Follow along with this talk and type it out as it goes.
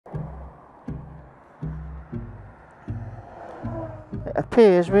it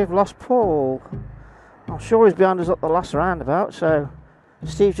appears we've lost Paul. I'm sure he's behind us at the last roundabout, so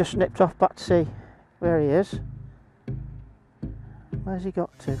Steve just snipped off back to see where he is. Where's he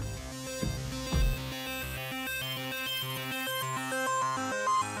got to?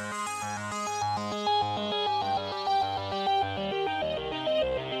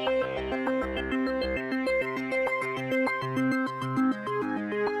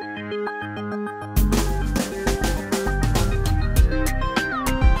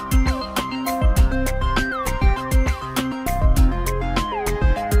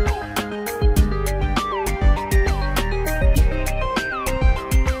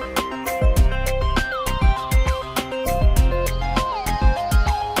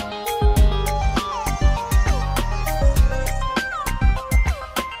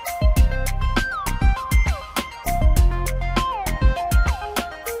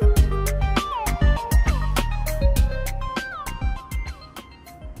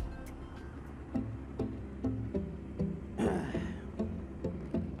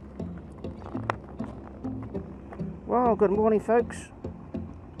 Well, good morning folks.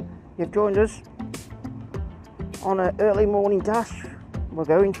 You've joined us on an early morning dash. We're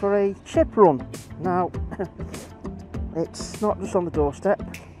going for a chip run. Now, it's not just on the doorstep.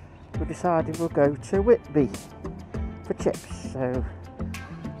 We decided we'll go to Whitby for chips. So,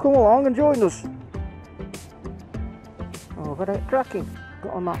 come along and join us. Oh, got it cracking.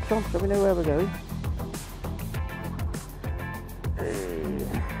 Got our maps on so we know where we're going.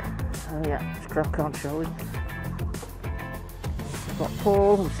 Oh yeah, let's crack on, shall we? Got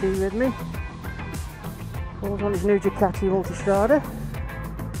Paul and Steve with me. Paul's on his new Ducati Multistrada.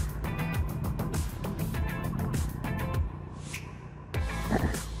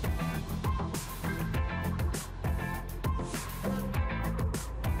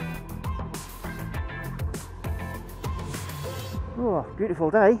 Oh, beautiful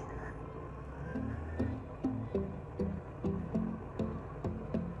day.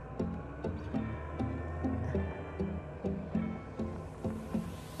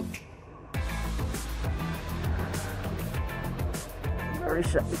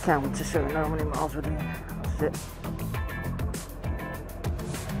 Reset the counter so we know how many miles we're doing. That's it.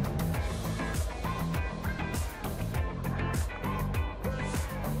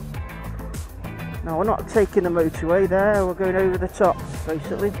 Now we're not taking the motorway there, we're going over the top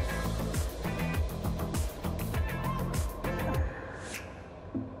basically.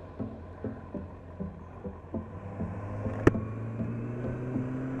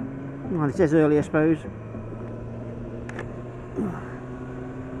 Well, it is early I suppose.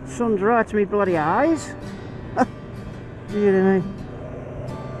 Sun's right to me bloody eyes. Dear me.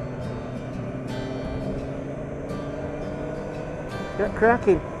 Get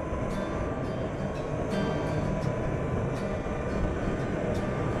cracking.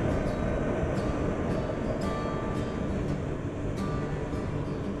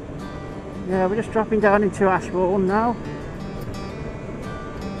 Yeah, we're just dropping down into Ashbourne now.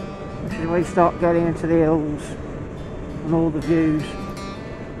 Which is where you start getting into the hills and all the views.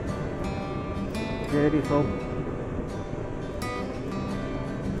 Beautiful.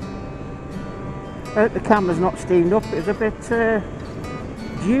 I hope the camera's not steamed up. It was a bit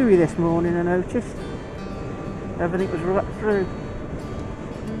dewy this morning, I noticed. Everything was right through.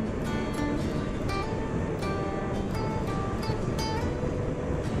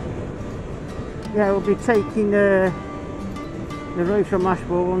 Yeah, we'll be taking the road from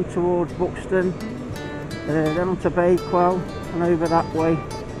Ashbourne towards Buxton, then onto Bakewell and over that way.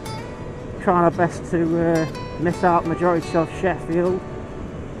 Trying our best to miss out majority of Sheffield.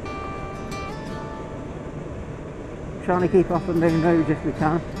 Trying to keep off the main roads if we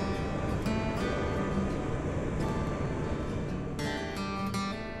can.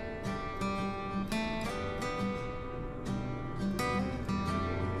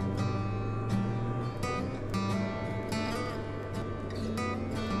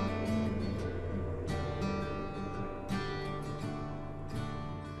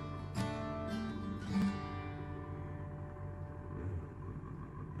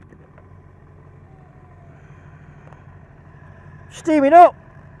 Steaming up!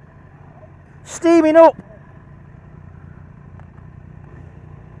 Steaming up!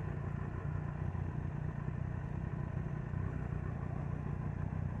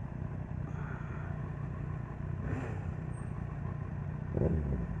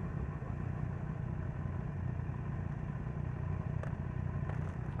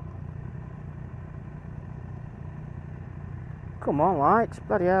 Come on, lights,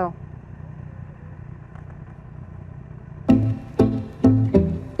 bloody hell.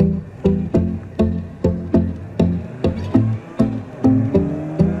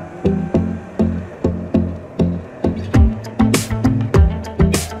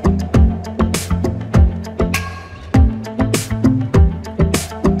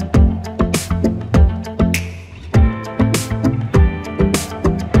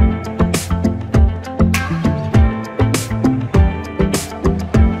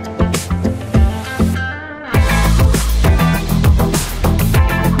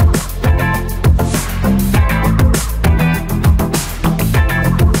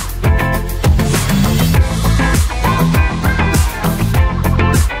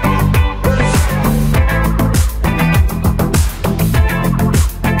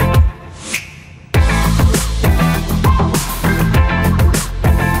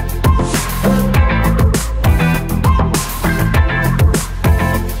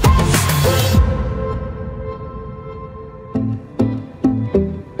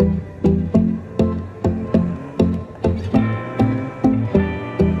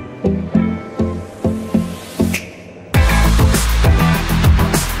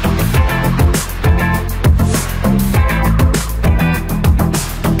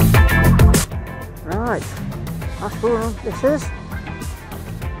 Ashbourne this is.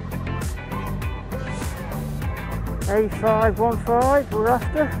 A515 we're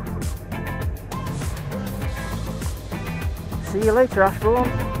after. See you later,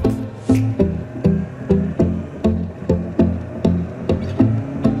 Ashbourne.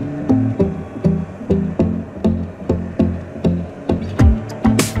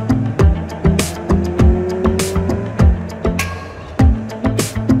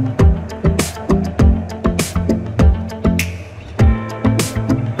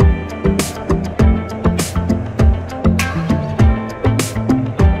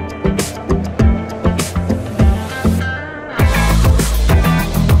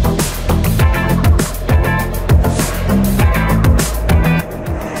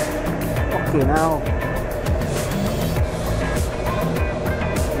 Now,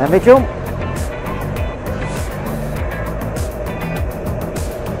 let me jump.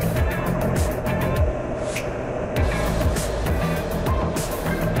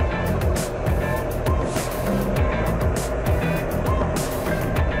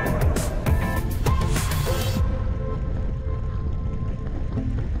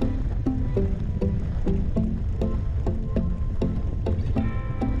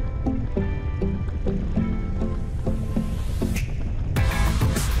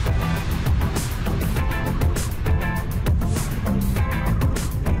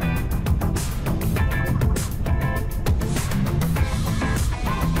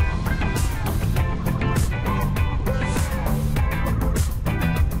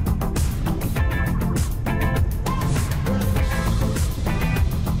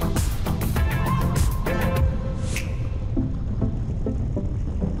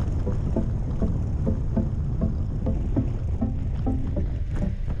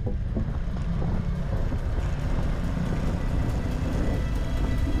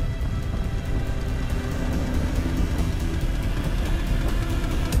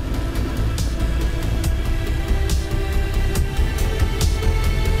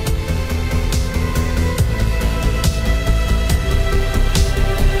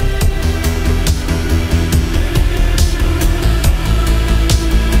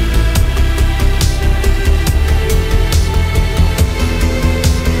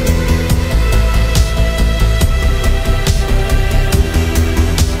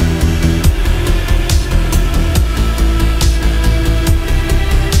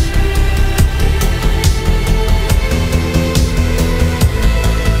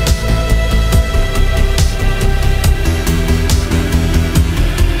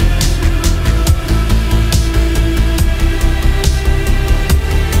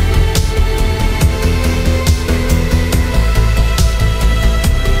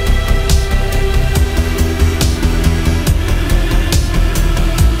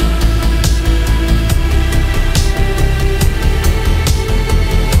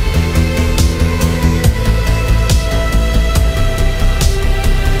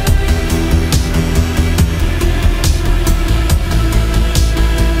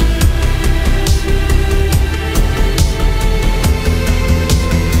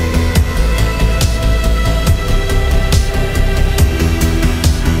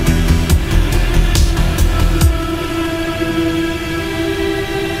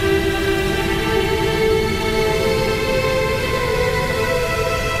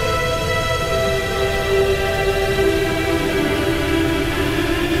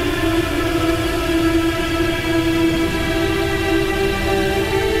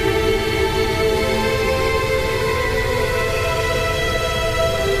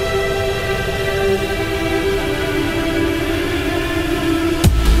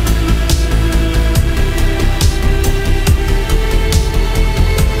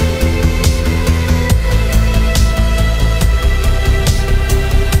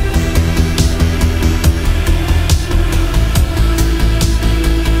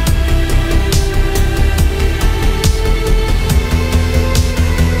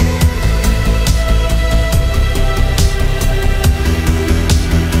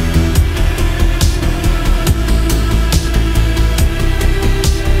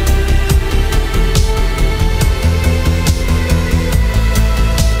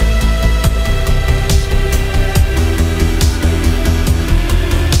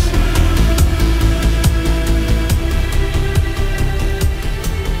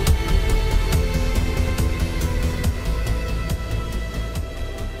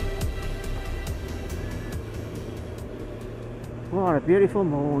 What a beautiful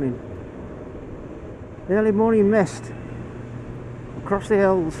morning. Early morning mist across the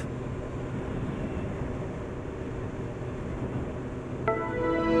hills.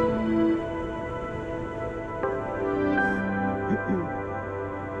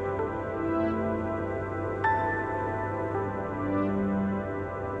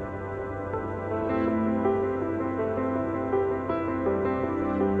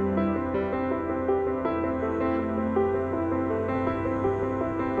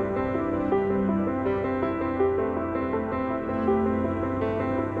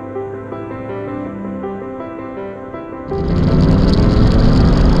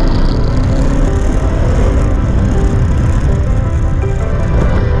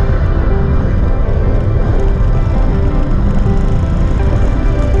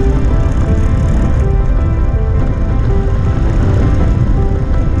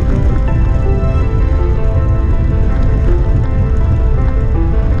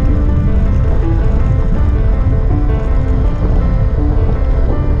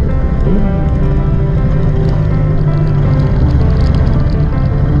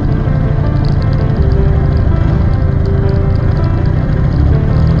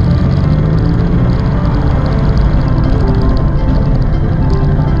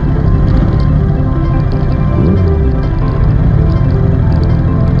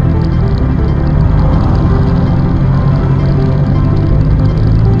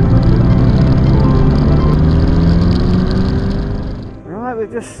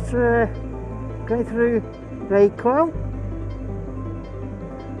 we're going through Bakewell,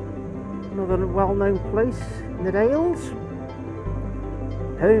 another well-known place in the Dales,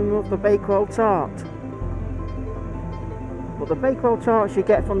 home of the Bakewell tart. But the Bakewell tarts you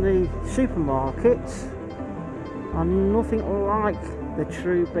get from the supermarkets are nothing like the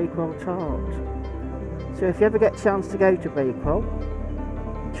true Bakewell tart. So if you ever get a chance to go to Bakewell,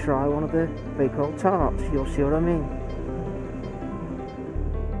 try one of the Bakewell tarts, you'll see what I mean.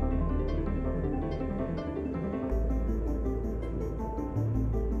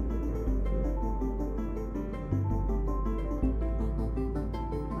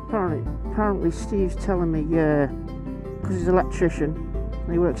 Apparently Steve's telling me, because he's an electrician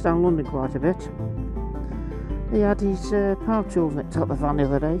and he works down London quite a bit, he had his power tools nicked out the van the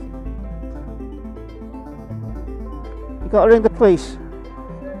other day. You got to ring the police.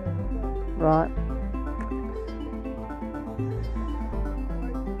 Right.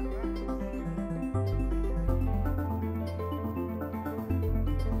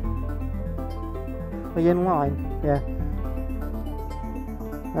 Are you in line? Yeah.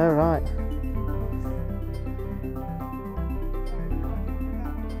 Oh, right.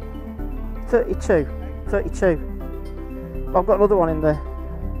 $32. I've got another one in there.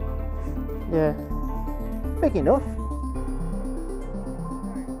 Yeah. Big enough.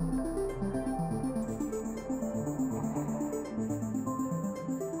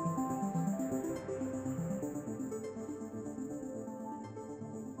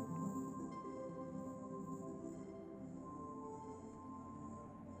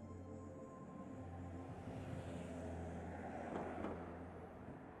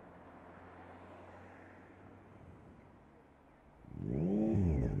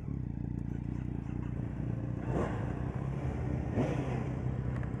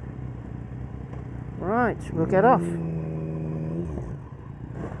 Right, we'll get off.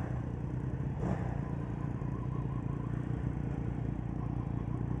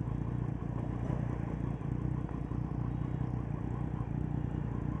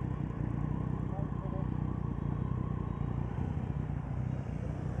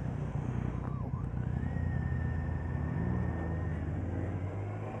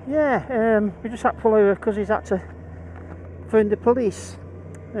 Yeah, we just had to pull over because he's had to phone the police.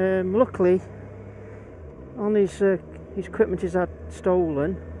 Luckily, on his equipment he's had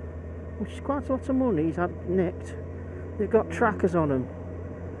stolen, which is quite a lot of money he's had nicked. They've got trackers on them,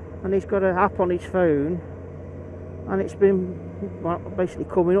 and he's got an app on his phone, and it's been basically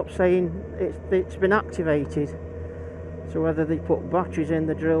coming up saying it's been activated. So whether they put batteries in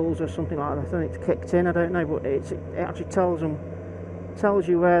the drills or something like that, I think it's kicked in, I don't know, but it actually tells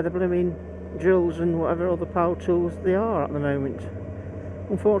you where the blooming drills and whatever other power tools they are at the moment.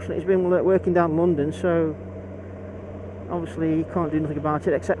 Unfortunately, he's been working down London, so obviously he can't do nothing about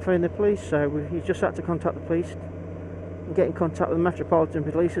it except phone the police. So he's just had to contact the police and get in contact with the Metropolitan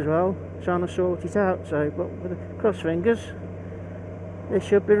Police as well, trying to sort it out. So, but with the cross fingers, they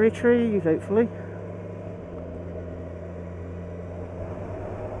should be retrieved, hopefully.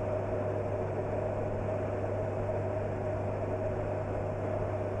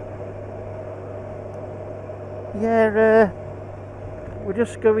 Yeah, we're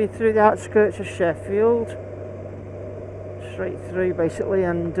just going through the outskirts of Sheffield, straight through basically,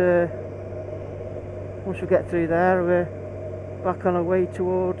 and once we get through there we're back on our way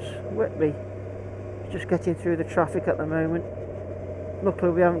towards Whitby. Just getting through the traffic at the moment.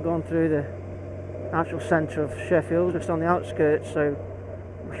 Luckily we haven't gone through the actual centre of Sheffield, just on the outskirts, so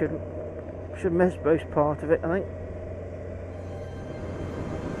we should miss most part of it, I think.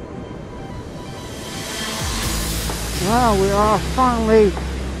 Well, we are finally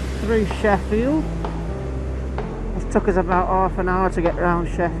through Sheffield. It took us about half an hour to get around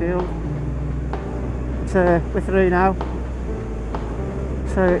Sheffield. But, we're through now.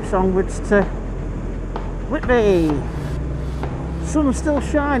 So it's onwards to Whitby. Sun's still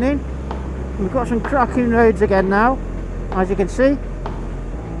shining. We've got some cracking roads again now, as you can see.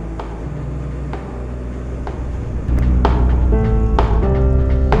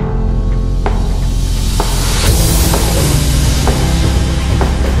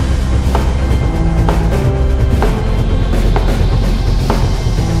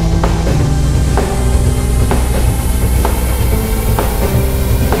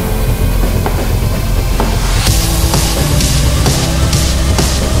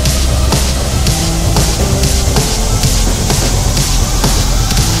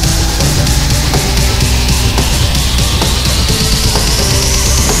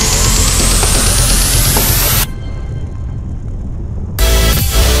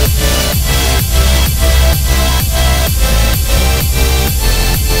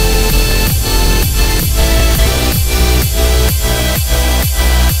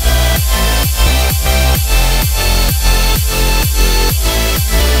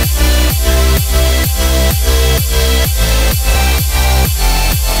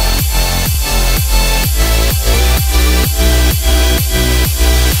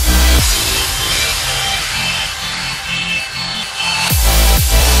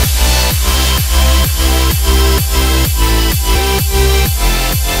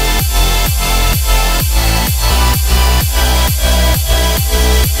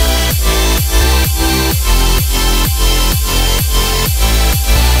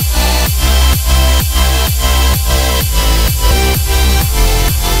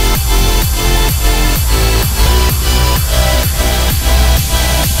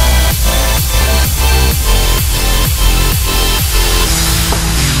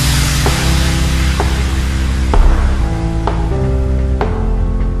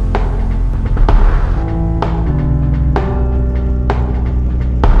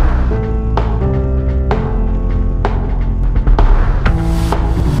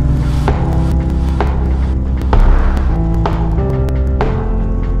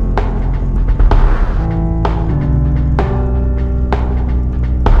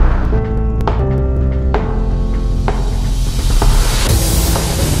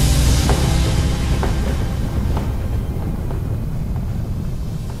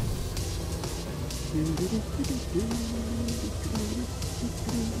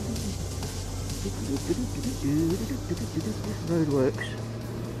 Roadworks.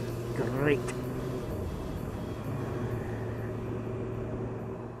 Great.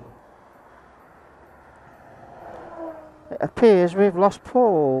 It appears we've lost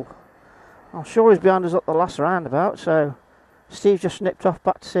Paul. I'm sure he's behind us at the last roundabout, so Steve just snipped off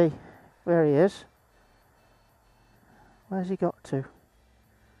back to see where he is. Where's he got to?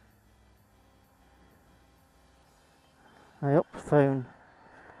 Hey, up, phone.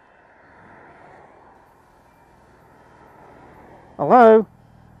 Hello?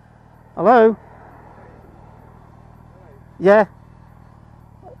 Hello? Yeah?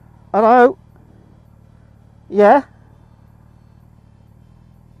 Hello? Yeah?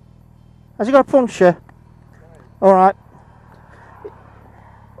 Has he got a puncture? Alright.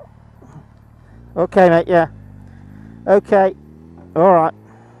 Okay, mate, yeah. Okay. Alright.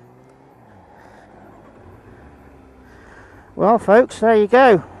 Well, folks, there you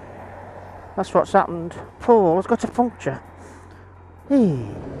go. That's what's happened. Paul has got a puncture. Hey.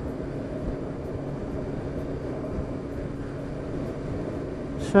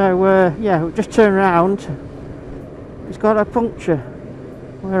 So, yeah, we've just turned round. He's got a puncture.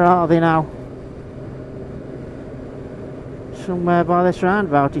 Where are they now? Somewhere by this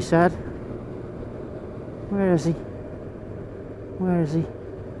roundabout, he said. Where is he? Where is he?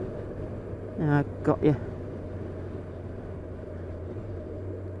 Yeah, I got you.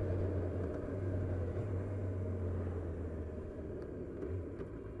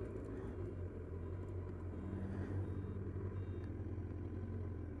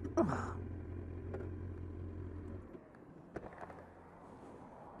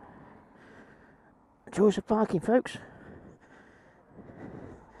 Joys of parking, folks.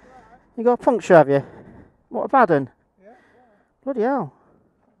 You got a puncture, have you? What a bad one. Yeah. Bloody hell.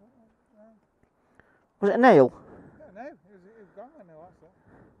 Was it a nail? Yeah, no, it was gone when I watched it.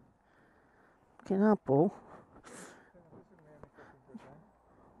 Fucking hell, Paul.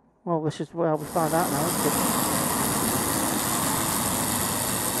 Well, this is where we find out now, isn't it?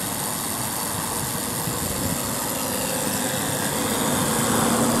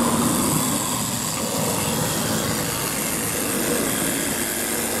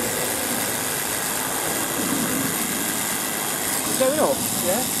 Going up?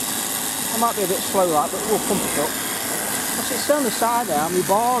 Yeah. I might be a bit slow like, but we'll pump it up. What's it say on the side there? How many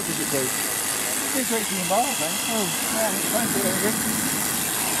bars does it do? 218 bars, then. Oh. Yeah, it's 20.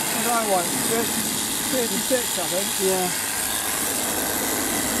 What I want, 36, I think. Yeah.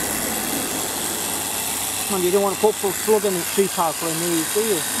 Man, you don't want to put full slug in it too powerful in these, do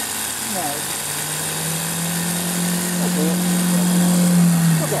you? No. Okay.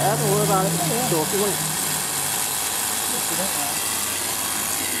 Okay, don't worry about it. Yeah. Shorty, won't it?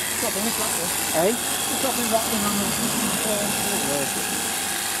 Dropping this back there. Eh? It's dropping back in on the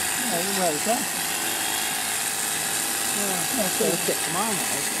yeah, you wear it, huh? Yeah, it's going to stick to mine,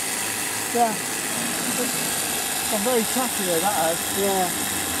 that is. Yeah. I'm very tacky with that, Yeah.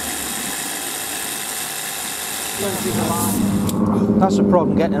 That's the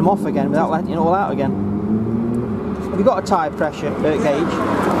problem, getting them off again without letting it all out again. Have you got a tyre pressure gauge?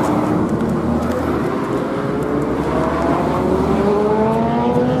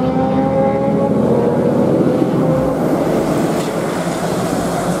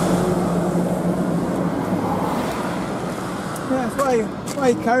 Why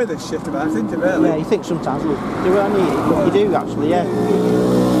you carry this shit about, isn't it, really? Yeah, you think sometimes, look, do I need it? But you do actually, yeah.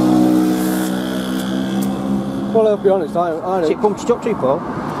 Well, I'll be honest, I don't. Is it pumped up too, Paul? No,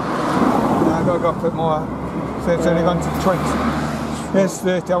 I've got to put more. So it's only gone to 20. Here's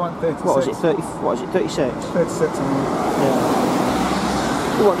 30, I want 36. What was it, 30, what is it, 36? 36, I mean.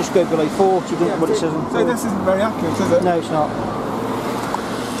 Yeah. You won't just go below 40, doesn't Yeah, what it says on so this isn't very accurate, is it? No, it's not.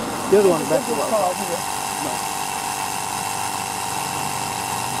 The other one's better. No.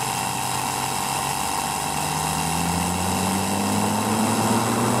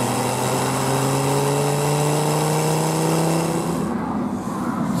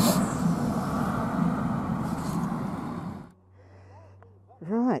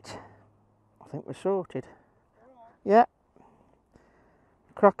 Right, I think we're sorted. Yeah.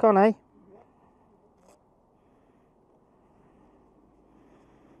 Crack on, eh?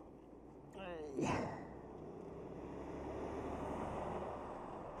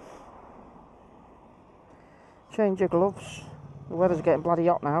 Change your gloves. The weather's getting bloody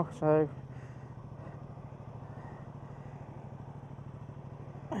hot now, so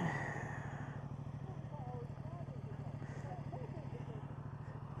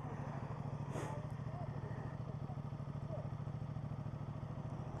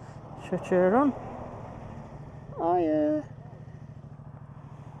switch her on. Oh yeah.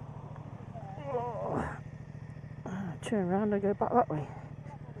 Oh. turn around and go back that way.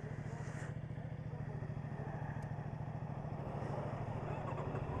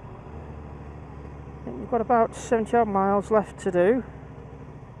 I think we've got about 70 odd miles left to do,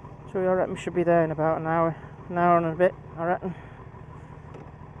 so I reckon we should be there in about an hour and a bit, I reckon.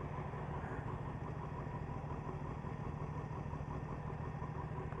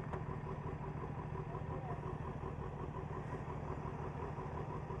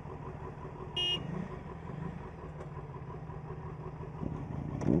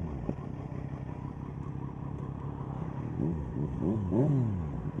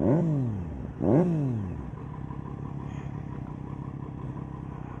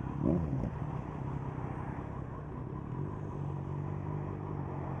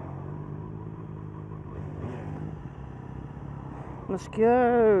 Let's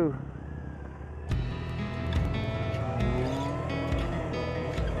go.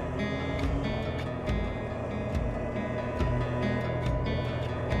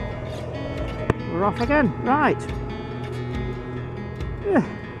 We're off again, right. Yeah.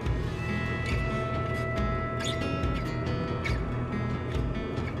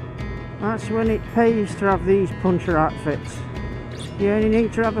 That's when it pays to have these puncher outfits. You only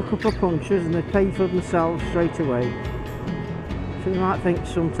need to have a couple of punchers and they pay for themselves straight away. So you might think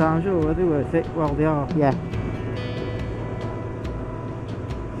sometimes, oh, are they worth it? Well, they are, yeah.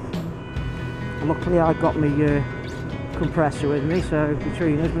 Luckily I got my compressor with me, so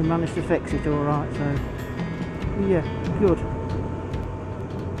between us we managed to fix it alright, so yeah, good.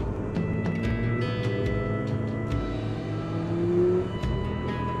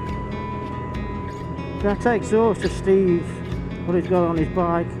 That exhaust to Steve, what he's got on his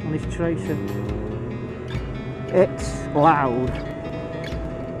bike, on his tracer. It's loud.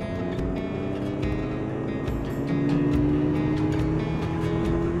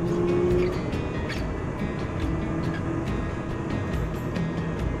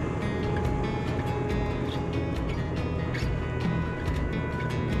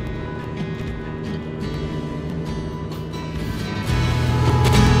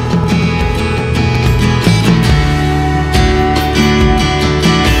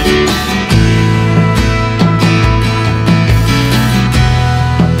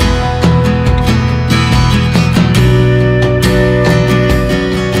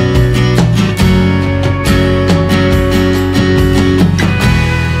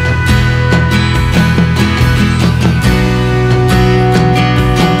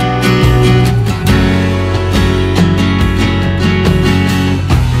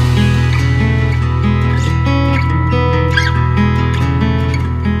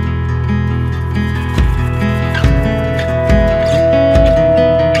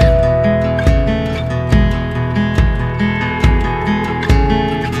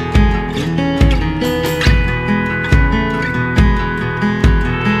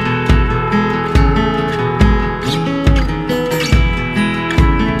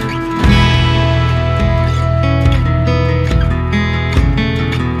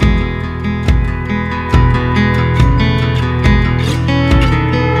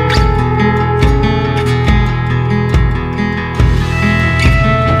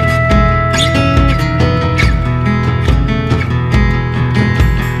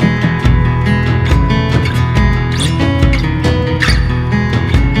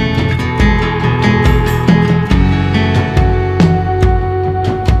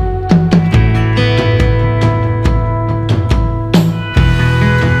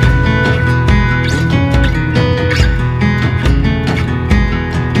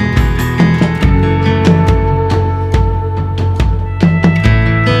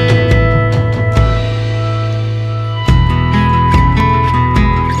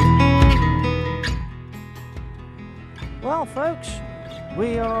 Well folks,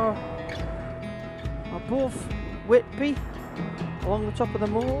 we are above Whitby, along the top of the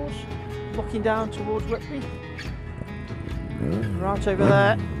moors, looking down towards Whitby. Right over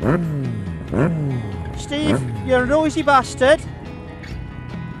there. Steve, you're a noisy bastard.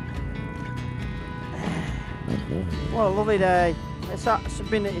 What a lovely day. It's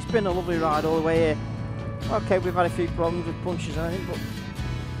been a lovely ride all the way here. Okay, we've had a few problems with punches and everything, but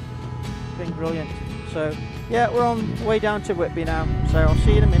it's been brilliant. So yeah, we're on the way down to Whitby now, so I'll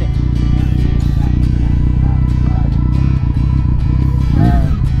see you in a minute.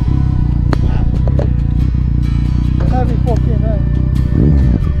 Heavy fucking head.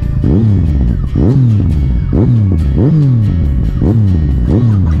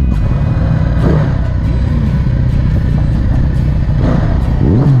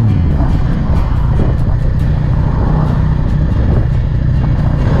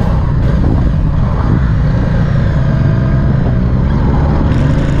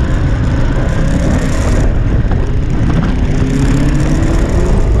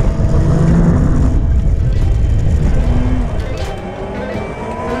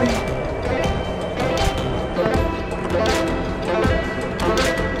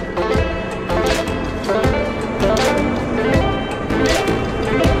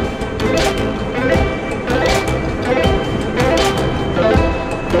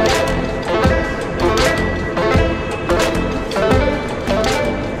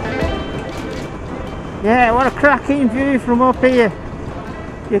 cracking view from up here.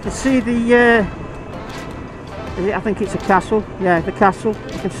 You can see the I think it's a castle. Yeah, the castle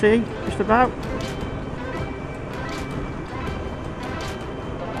you can see just about.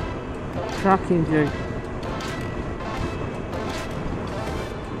 Cracking view.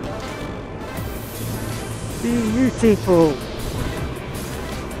 Beautiful.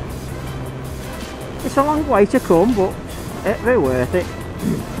 It's a long way to come, but it's very worth it.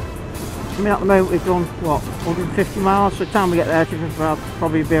 I mean, at the moment we've done what, 150 miles. So the time we get there, it'll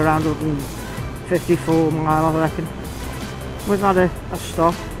probably be around 154 miles, I reckon. We've had a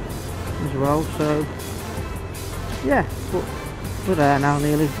stop as well, so yeah, but we're there now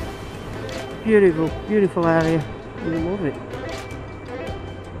nearly. Beautiful, beautiful area. We love it.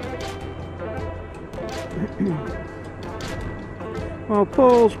 Well,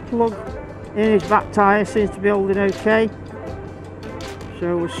 Paul's plug in his back tyre seems to be holding okay,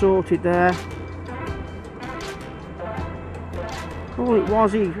 so we're sorted there. All it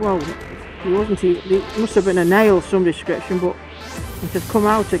was, he must have been a nail of some description, but it had come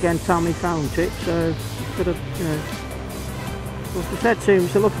out again time he found it, so could have, you know. But I said to him,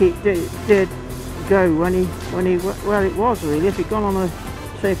 so look, it did go where it was really. If he'd gone on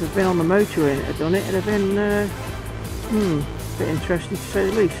say if it'd been on the motorway and it had done it, it'd have been a bit interesting to say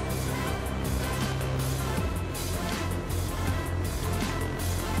the least.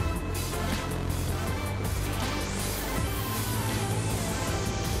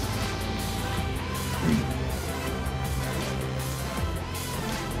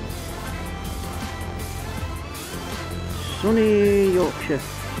 Sunny Yorkshire.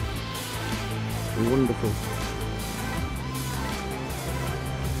 Wonderful.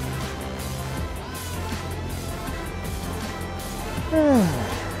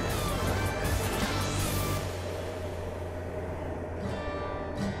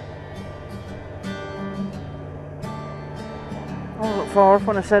 I wasn't far off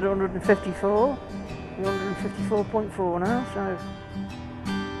when I said 154. 154.4 now, so.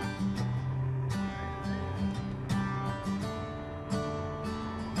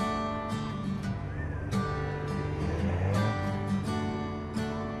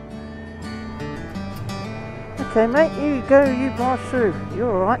 Okay mate, you go, you barge through. You're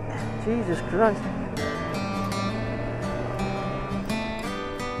alright. Jesus Christ.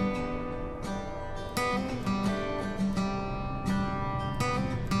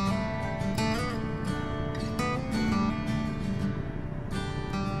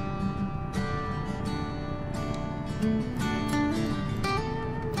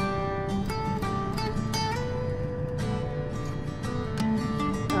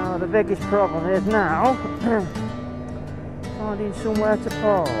 Now the biggest problem is now finding somewhere to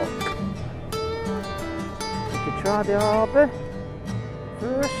park. We could try the harbour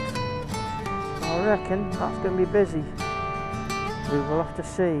first. I reckon that's going to be busy. We will have to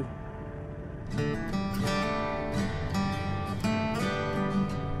see.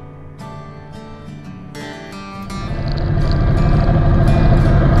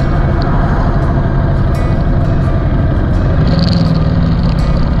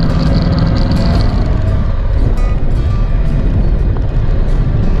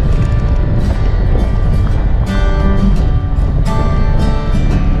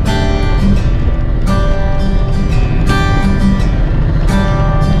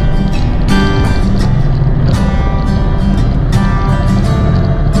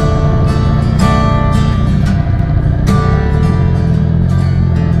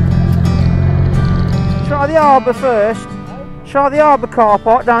 Try the harbour first. Try the harbour car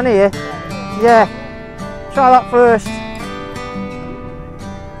park down here. Yeah. Try that first.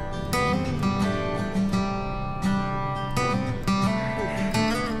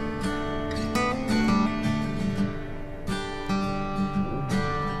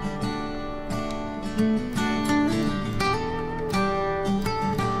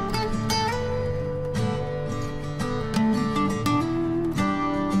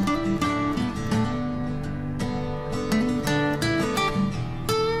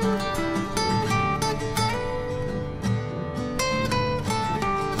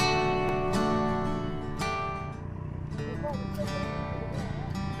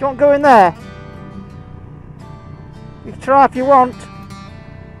 Don't go in there. You can try if you want.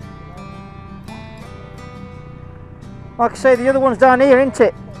 Like I say, the other one's down here, isn't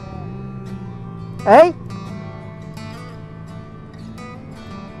it? Eh?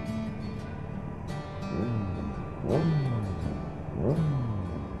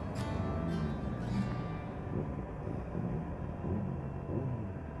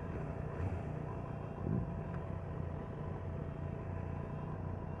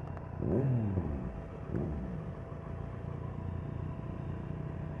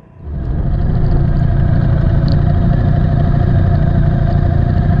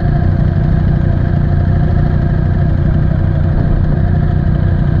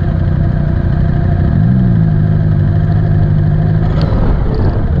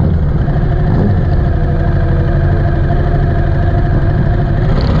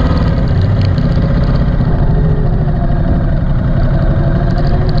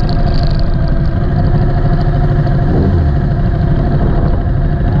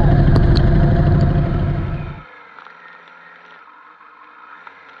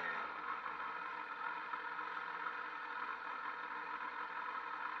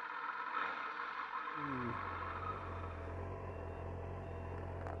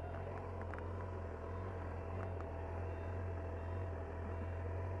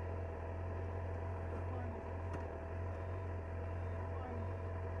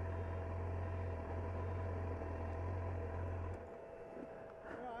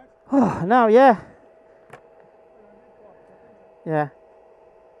 Oh, now, yeah. Yeah.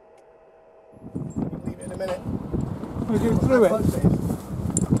 Leave it in a minute. We'll go through it.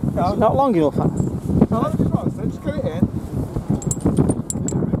 It's not long enough. Just get it in.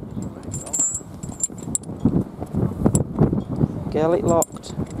 Get it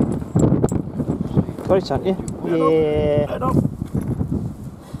locked. Got it, haven't you? Yeah.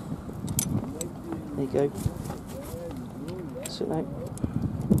 There you go. That's it now.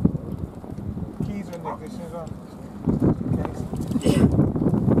 Keys are in the ignition as well.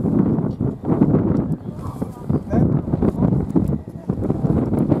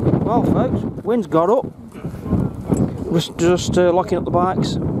 Well, folks, wind's got up. We're just locking up the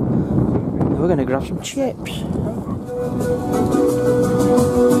bikes. And we're going to grab some chips.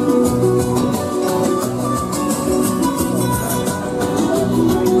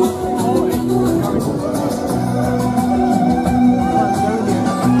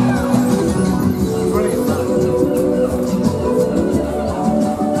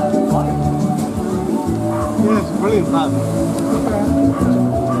 Brilliant plan.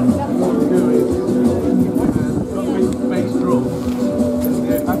 What we do is got the bass drum and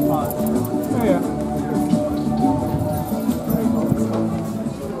the bagpipe. Yeah.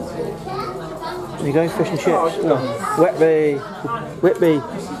 Are you going fish and chips? No. Whitby. Whitby.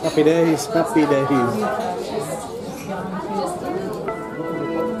 Happy days, happy days.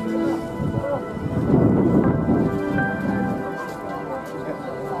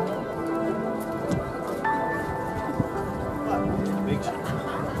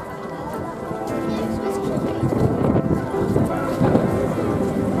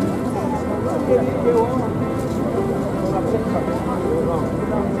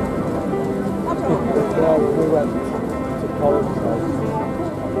 We went to college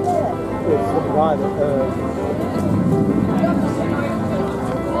with some guy that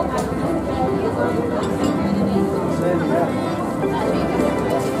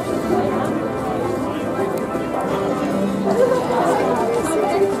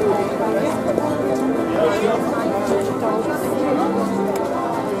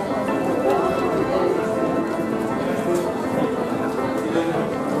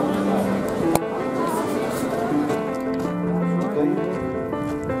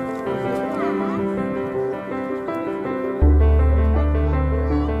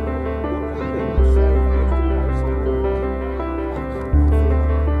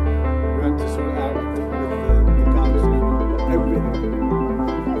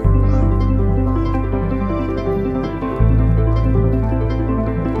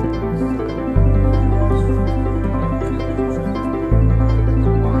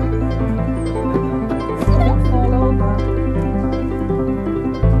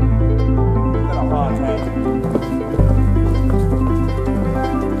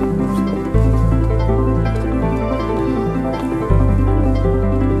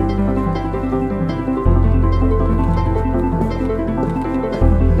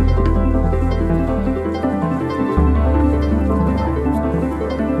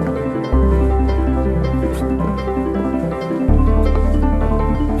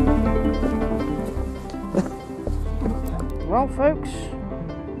Well, folks,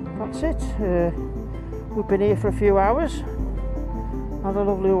 that's it. We've been here for a few hours, had a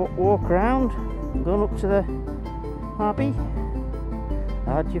lovely walk around, gone up to the Abbey,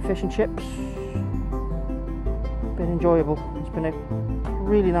 had your fish and chips. Been enjoyable. It's been a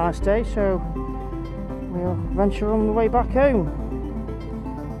really nice day, so we'll venture on the way back home.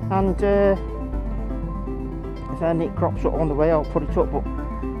 And if any crops up on the way, I'll put it up, but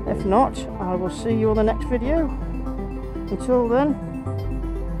if not, I will see you on the next video. Until then,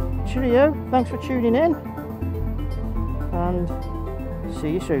 cheerio, thanks for tuning in, and see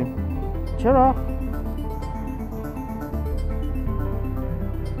you soon. Ta-ra!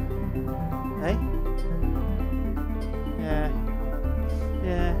 Hey?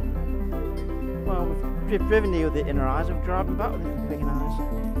 Yeah. Well, we've driven near the inner eyes, we're driving back with the big eyes.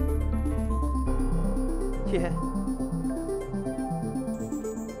 Yeah.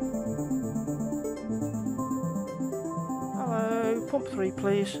 Pump 3,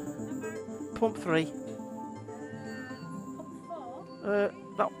 please. Pump 3.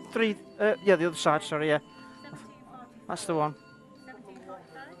 That 3. Yeah, the other side. Sorry. Yeah. That's the one.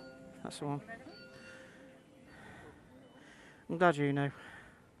 That's the one. I'm glad you know.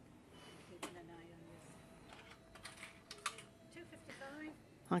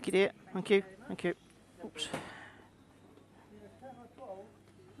 Thank you, dear. Thank you. Thank you. Oops.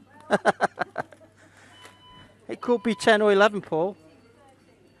 It could be 10 or 11, Paul.